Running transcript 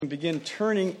Begin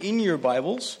turning in your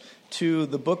Bibles to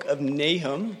the book of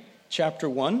Nahum, chapter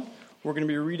 1. We're going to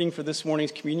be reading for this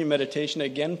morning's communion meditation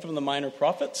again from the Minor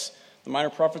Prophets. The Minor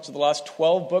Prophets are the last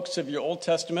 12 books of your Old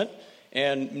Testament,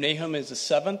 and Nahum is the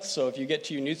seventh. So if you get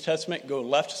to your New Testament, go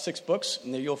left 6 books,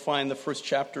 and there you'll find the first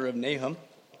chapter of Nahum.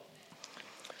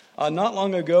 Not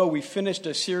long ago, we finished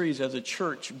a series as a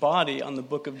church body on the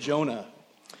book of Jonah.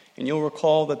 And you'll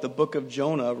recall that the book of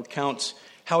Jonah recounts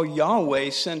how Yahweh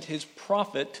sent his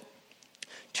prophet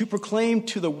to proclaim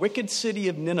to the wicked city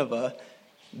of Nineveh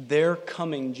their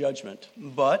coming judgment.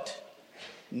 But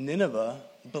Nineveh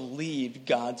believed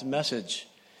God's message.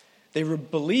 They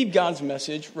believed God's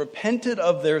message, repented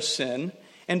of their sin,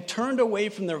 and turned away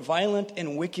from their violent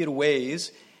and wicked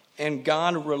ways, and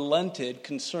God relented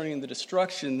concerning the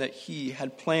destruction that he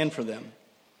had planned for them.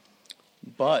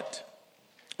 But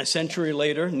a century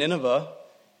later, Nineveh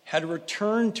had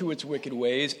returned to its wicked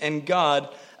ways, and God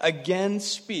again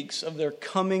speaks of their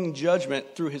coming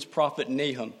judgment through his prophet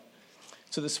Nahum.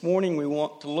 So this morning we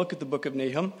want to look at the book of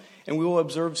Nahum, and we will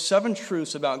observe 7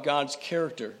 truths about God's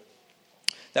character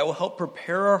that will help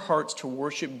prepare our hearts to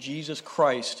worship Jesus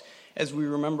Christ as we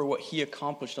remember what he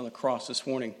accomplished on the cross this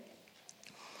morning.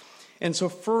 And so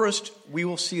first, we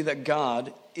will see that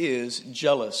God is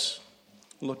jealous.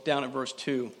 Look down at verse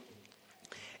 2.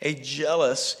 A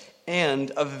jealous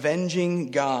and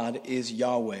avenging God is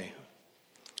Yahweh.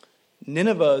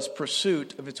 Nineveh's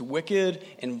pursuit of its wicked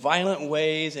and violent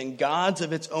ways and gods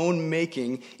of its own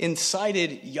making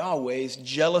incited Yahweh's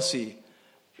jealousy.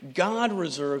 God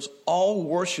reserves all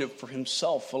worship for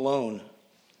himself alone.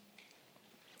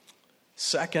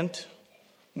 Second,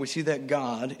 we see that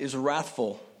God is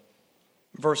wrathful.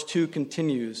 Verse 2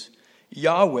 continues,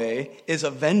 Yahweh is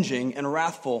avenging and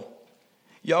wrathful.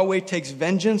 Yahweh takes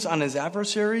vengeance on his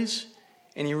adversaries,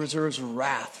 and he reserves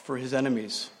wrath for his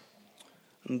enemies.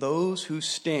 And those who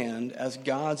stand as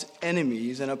God's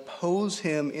enemies and oppose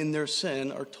him in their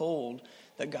sin are told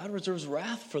that God reserves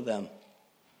wrath for them.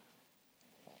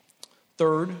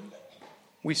 Third,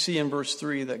 we see in verse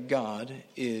 3 that God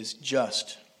is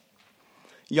just.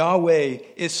 Yahweh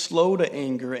is slow to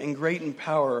anger and great in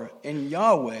power, and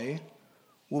Yahweh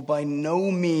will by no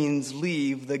means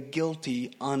leave the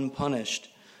guilty unpunished.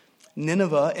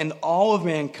 Nineveh and all of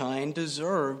mankind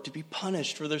deserve to be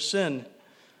punished for their sin.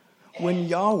 When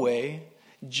Yahweh,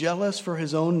 jealous for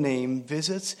his own name,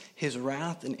 visits his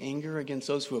wrath and anger against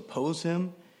those who oppose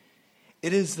him,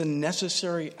 it is the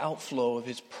necessary outflow of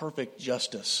his perfect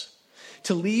justice.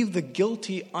 To leave the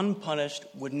guilty unpunished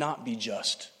would not be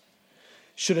just.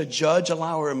 Should a judge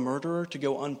allow a murderer to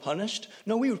go unpunished?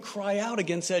 No, we would cry out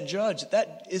against that judge.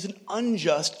 That is an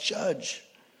unjust judge.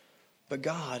 But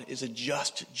God is a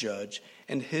just judge,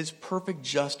 and his perfect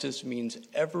justice means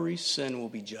every sin will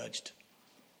be judged.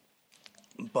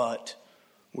 But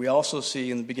we also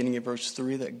see in the beginning of verse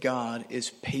 3 that God is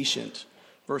patient.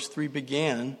 Verse 3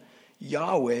 began,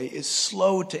 Yahweh is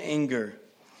slow to anger.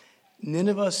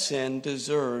 Nineveh's sin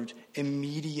deserved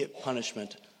immediate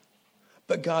punishment.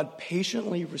 But God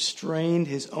patiently restrained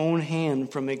his own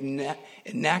hand from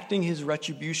enacting his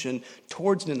retribution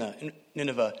towards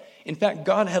Nineveh. In fact,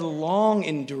 God had long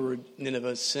endured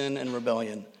Nineveh's sin and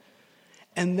rebellion.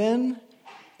 And then,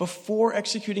 before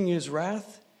executing his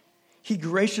wrath, he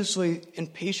graciously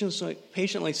and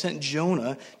patiently sent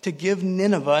Jonah to give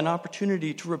Nineveh an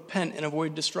opportunity to repent and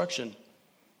avoid destruction.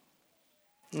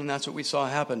 And that's what we saw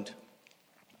happened.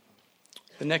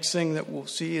 The next thing that we'll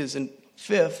see is in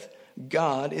 5th,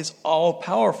 God is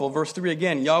all-powerful. Verse 3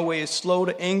 again, Yahweh is slow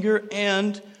to anger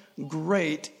and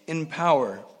great in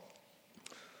power.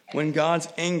 When God's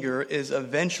anger is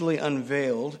eventually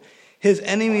unveiled, his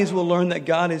enemies will learn that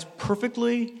God is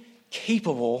perfectly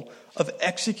capable of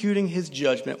executing his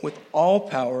judgment with all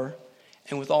power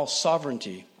and with all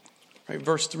sovereignty. Right,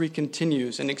 verse 3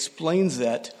 continues and explains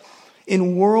that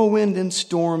in whirlwind and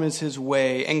storm is his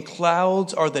way, and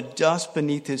clouds are the dust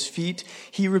beneath his feet.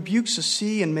 He rebukes the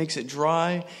sea and makes it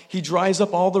dry. He dries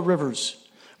up all the rivers.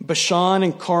 Bashan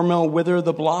and Carmel wither,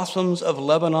 the blossoms of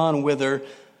Lebanon wither.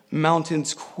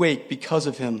 Mountains quake because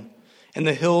of him, and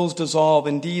the hills dissolve.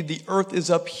 Indeed, the earth is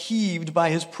upheaved by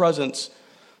his presence,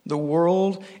 the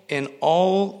world and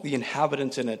all the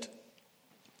inhabitants in it.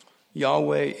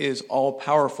 Yahweh is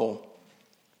all-powerful.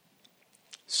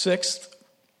 6th,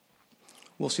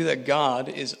 we'll see that God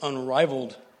is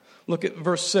unrivaled. Look at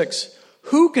verse 6.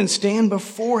 Who can stand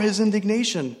before his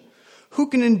indignation? Who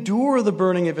can endure the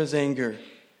burning of his anger?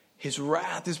 His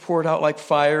wrath is poured out like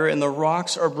fire, and the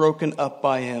rocks are broken up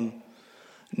by him.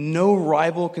 No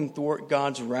rival can thwart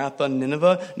God's wrath on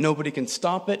Nineveh. Nobody can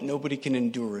stop it. Nobody can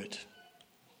endure it.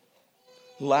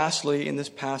 Lastly, in this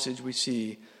passage, we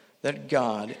see that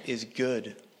God is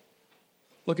good.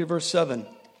 Look at verse 7.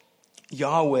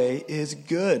 Yahweh is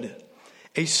good,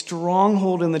 a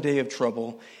stronghold in the day of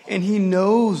trouble, and he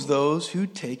knows those who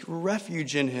take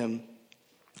refuge in him.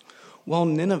 While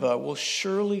Nineveh will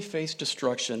surely face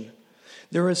destruction,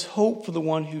 there is hope for the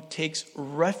one who takes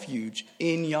refuge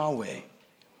in Yahweh.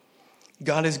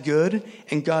 God is good,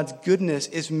 and God's goodness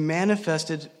is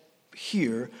manifested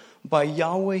here by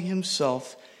Yahweh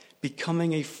himself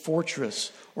becoming a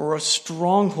fortress or a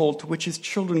stronghold to which his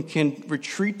children can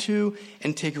retreat to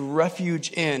and take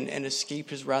refuge in and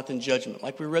escape his wrath and judgment.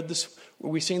 Like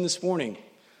we sang this morning,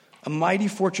 a mighty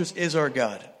fortress is our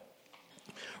God.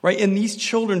 Right? And these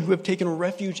children who have taken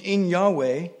refuge in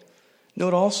Yahweh,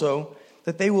 note also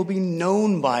that they will be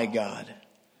known by God.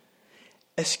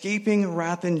 Escaping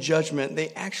wrath and judgment, they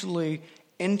actually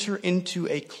enter into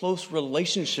a close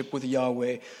relationship with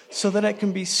Yahweh so that it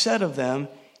can be said of them,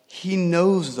 he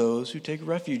knows those who take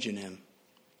refuge in him.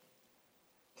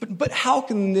 But how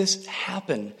can this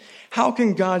happen? How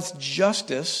can God's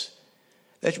justice,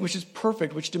 which is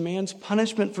perfect, which demands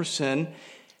punishment for sin,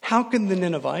 how can the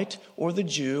Ninevite or the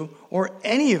Jew or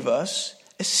any of us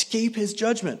escape his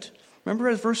judgment? Remember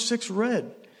as verse 6 read,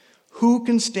 who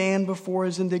can stand before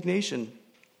his indignation?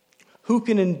 Who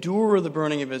can endure the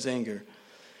burning of his anger?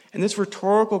 And this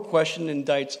rhetorical question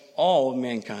indicts all of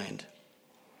mankind.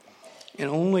 And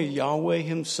only Yahweh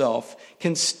himself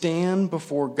can stand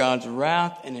before God's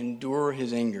wrath and endure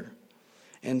his anger.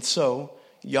 And so,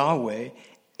 Yahweh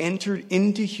entered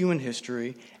into human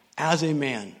history as a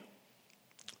man.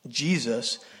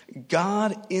 Jesus,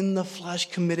 God in the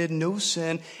flesh, committed no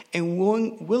sin and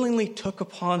willingly took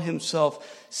upon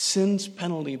himself sin's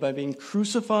penalty by being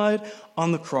crucified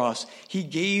on the cross. He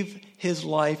gave his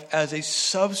life as a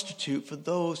substitute for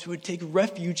those who would take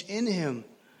refuge in him.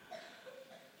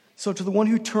 So to the one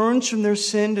who turns from their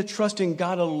sin to trust in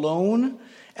God alone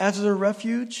as their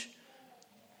refuge,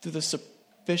 through the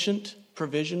sufficient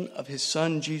provision of his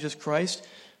Son, Jesus Christ,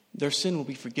 their sin will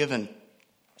be forgiven.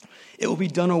 It will be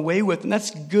done away with, and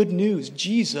that's good news.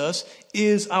 Jesus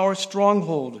is our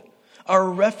stronghold, our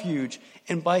refuge,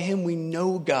 and by him we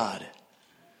know God.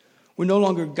 We're no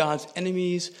longer God's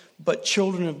enemies, but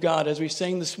children of God. As we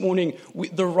sang this morning,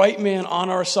 the right man on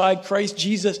our side, Christ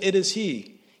Jesus, it is he.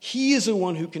 He is the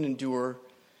one who can endure,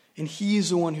 and he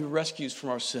is the one who rescues from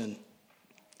our sin.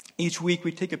 Each week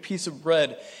we take a piece of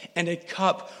bread and a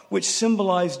cup which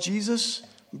symbolize Jesus'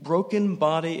 broken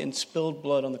body and spilled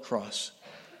blood on the cross.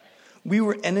 We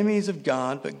were enemies of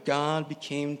God, but God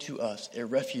became to us a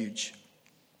refuge.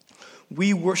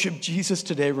 We worship Jesus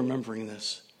today remembering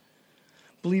this.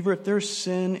 Believer, if there's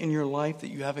sin in your life that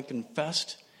you haven't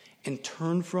confessed and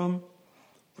turned from,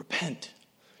 repent.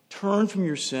 Turn from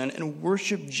your sin and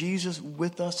worship Jesus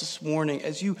with us this morning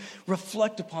as you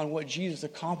reflect upon what Jesus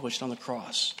accomplished on the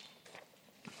cross.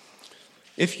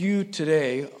 If you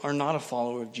today are not a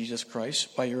follower of Jesus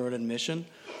Christ by your own admission,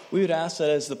 we would ask that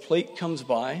as the plate comes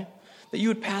by, that you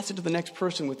would pass it to the next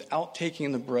person without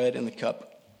taking the bread and the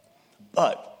cup.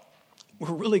 But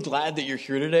we're really glad that you're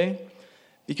here today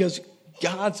because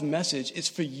God's message is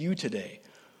for you today.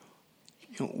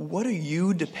 What are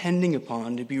you depending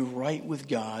upon to be right with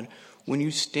God when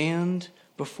you stand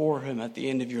before him at the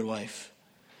end of your life?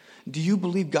 Do you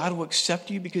believe God will accept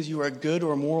you because you are a good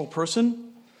or a moral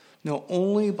person? No,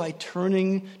 only by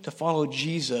turning to follow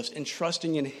Jesus and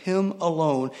trusting in him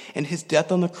alone and his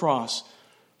death on the cross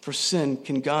for sin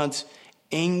can God's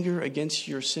anger against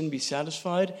your sin be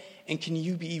satisfied, and can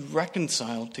you be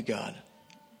reconciled to God?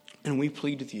 And we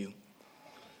plead with you,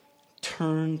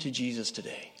 turn to Jesus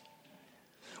today.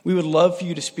 We would love for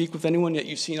you to speak with anyone that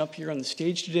you've seen up here on the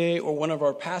stage today or one of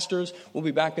our pastors. We'll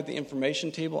be back at the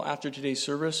information table after today's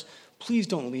service. Please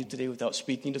don't leave today without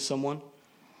speaking to someone.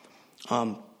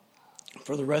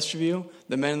 For the rest of you,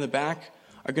 the men in the back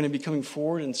are going to be coming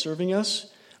forward and serving us.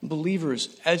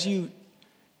 Believers, as you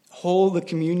hold the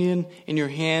communion in your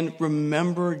hand,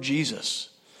 remember Jesus.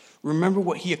 Remember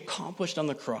what he accomplished on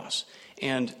the cross.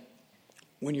 And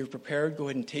when you're prepared, go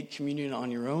ahead and take communion on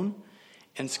your own.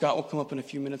 And Scott will come up in a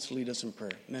few minutes to lead us in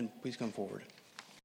prayer. Men, please come forward.